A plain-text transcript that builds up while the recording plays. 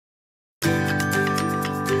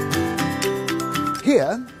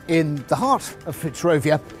Here, in the heart of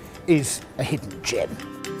Fitzrovia, is a hidden gem.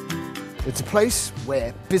 It's a place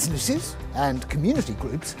where businesses and community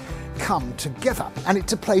groups come together, and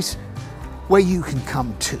it's a place where you can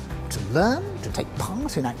come to learn, to take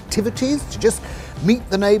part in activities, to just meet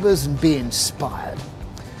the neighbours and be inspired.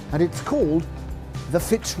 And it's called the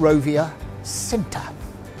Fitzrovia Centre.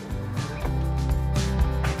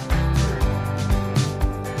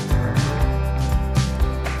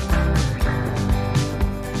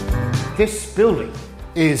 This building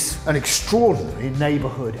is an extraordinary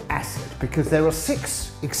neighbourhood asset because there are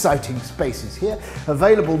 6 exciting spaces here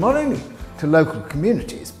available not only to local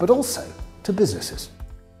communities but also to businesses.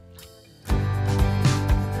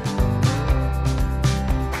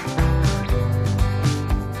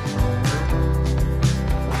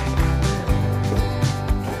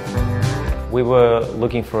 We were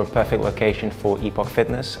looking for a perfect location for Epoch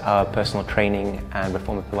Fitness, our personal training and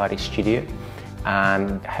reformer pilates studio.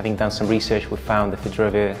 And having done some research, we found the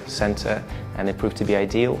Fitzrovia Centre, and it proved to be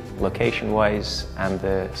ideal location-wise and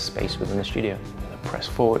the space within the studio. Press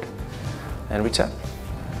forward and return.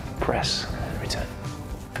 Press and return.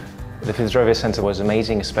 The Fitzrovia Centre was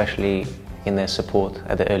amazing, especially in their support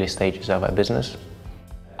at the early stages of our business.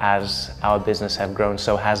 As our business have grown,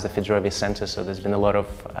 so has the Fitzrovia Centre, so there's been a lot of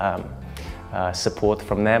support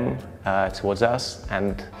from them towards us,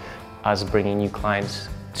 and us bringing new clients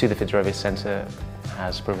to the Fitzrovia Centre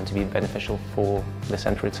has proven to be beneficial for the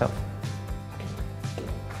centre itself.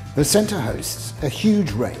 The centre hosts a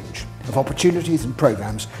huge range of opportunities and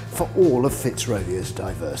programmes for all of Fitzrovia's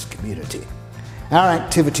diverse community. Our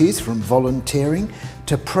activities, from volunteering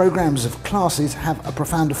to programmes of classes, have a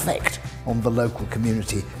profound effect on the local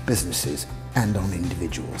community, businesses and on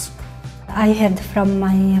individuals. I heard from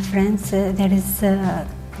my friends there is a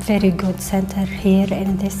very good centre here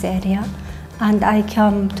in this area, and I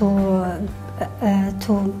come to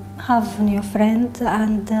have new friends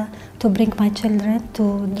and to bring my children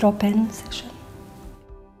to drop-in session.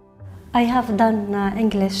 I have done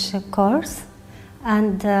English course,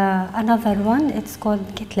 and another one, it's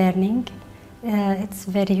called Get Learning. It's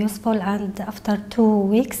very useful, and after 2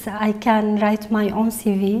 weeks I can write my own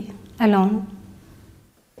CV alone.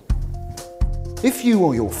 If you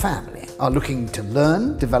or your family are looking to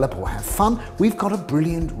learn, develop or have fun, we've got a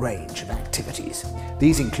brilliant range of activities.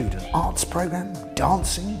 These include an arts programme,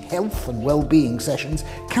 dancing, health and well-being sessions,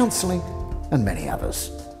 counselling and many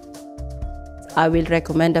others. I will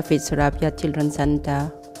recommend the Fitzrovia Children's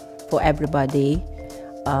Centre for everybody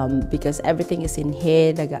because everything is in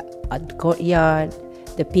here. They got a courtyard,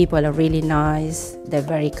 the people are really nice, they're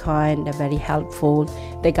very kind, they're very helpful,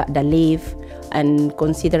 they got the lift, and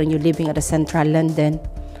considering you're living at the central London,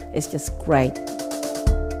 it's just great.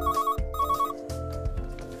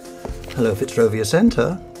 Hello, Fitzrovia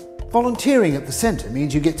Centre. Volunteering at the centre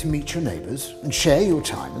means you get to meet your neighbours and share your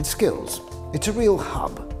time and skills. It's a real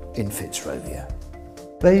hub in Fitzrovia.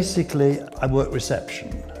 Basically, I work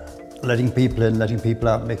reception, letting people in, letting people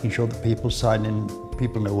out, making sure that people sign in,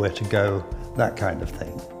 people know where to go, that kind of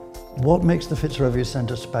thing. What makes the Fitzrovia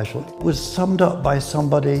Centre special was summed up by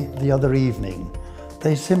somebody the other evening.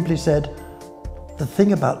 They simply said, the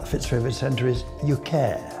thing about the Fitzrovia Centre is you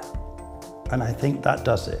care. And I think that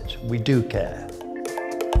does it. We do care.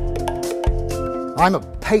 I'm a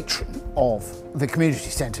patron of the community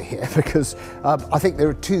centre here because I think there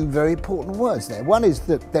are 2 very important words there. One is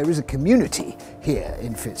that there is a community here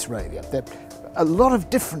in Fitzrovia. There are a lot of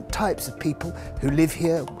different types of people who live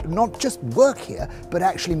here, not just work here, but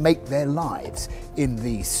actually make their lives in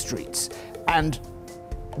these streets. And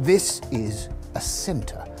this is a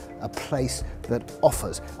centre, a place that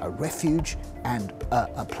offers a refuge and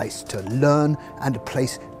a place to learn and a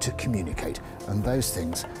place to communicate. And those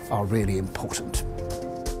things are really important.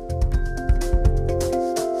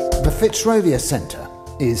 The Fitzrovia Centre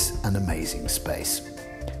is an amazing space.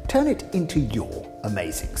 Turn it into your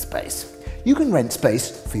amazing space. You can rent space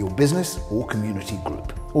for your business or community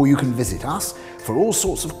group, or you can visit us for all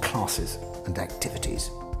sorts of classes and activities.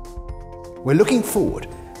 We're looking forward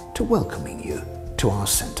to welcoming you to our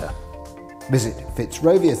centre. Visit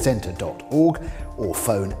fitzroviacentre.org or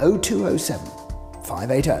phone 0207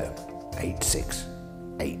 580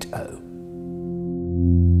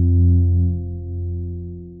 8680.